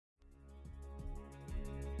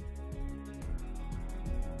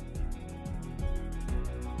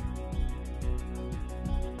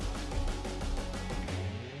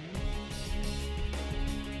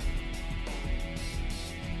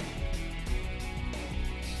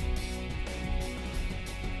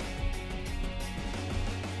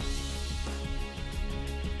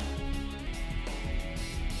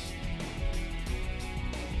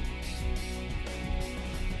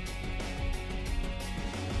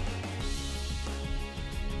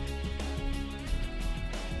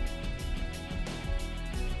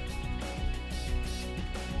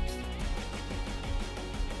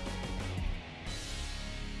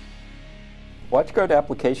WatchGuard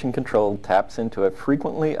Application Control taps into a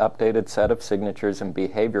frequently updated set of signatures and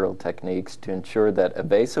behavioral techniques to ensure that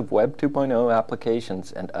evasive Web 2.0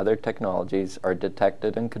 applications and other technologies are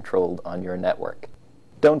detected and controlled on your network.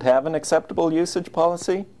 Don't have an acceptable usage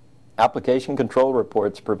policy? Application Control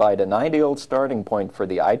reports provide an ideal starting point for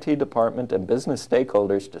the IT department and business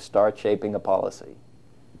stakeholders to start shaping a policy.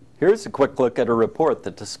 Here's a quick look at a report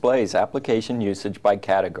that displays application usage by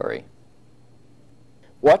category.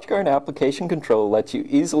 WatchGuard Application Control lets you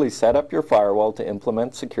easily set up your firewall to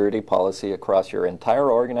implement security policy across your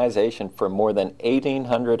entire organization for more than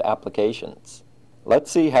 1,800 applications.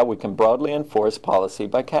 Let's see how we can broadly enforce policy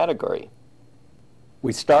by category.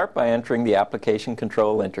 We start by entering the Application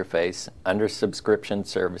Control interface under Subscription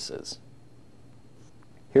Services.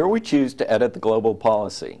 Here we choose to edit the global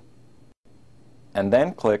policy, and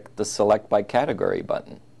then click the Select by Category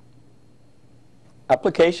button.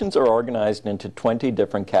 Applications are organized into 20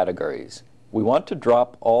 different categories. We want to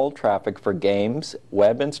drop all traffic for games,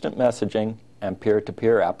 web instant messaging, and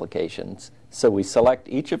peer-to-peer applications, so we select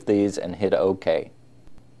each of these and hit OK.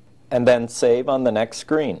 And then save on the next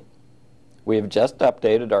screen. We have just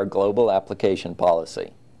updated our global application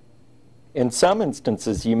policy. In some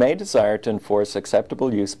instances, you may desire to enforce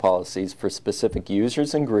acceptable use policies for specific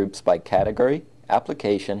users and groups by category,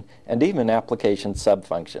 application, and even application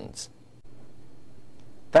subfunctions.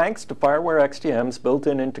 Thanks to FireWare XTM's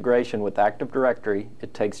built-in integration with Active Directory,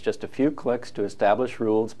 it takes just a few clicks to establish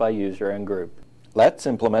rules by user and group. Let's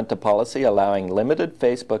implement a policy allowing limited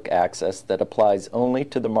Facebook access that applies only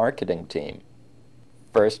to the marketing team.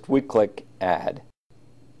 First, we click Add.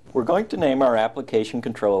 We're going to name our application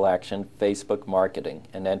control action Facebook Marketing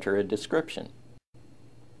and enter a description.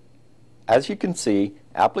 As you can see,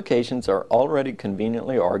 applications are already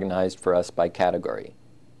conveniently organized for us by category.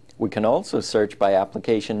 We can also search by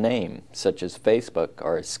application name, such as Facebook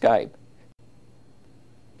or Skype.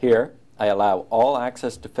 Here, I allow all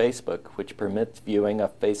access to Facebook, which permits viewing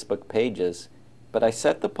of Facebook pages, but I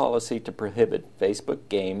set the policy to prohibit Facebook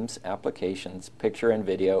games, applications, picture and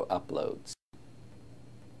video uploads.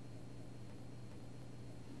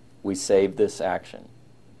 We save this action.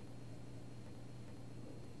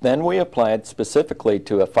 Then we apply it specifically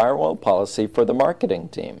to a firewall policy for the marketing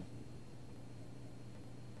team.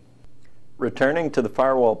 Returning to the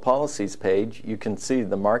Firewall Policies page, you can see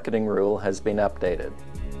the marketing rule has been updated.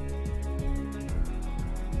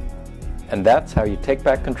 And that's how you take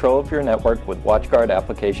back control of your network with WatchGuard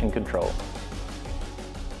Application Control.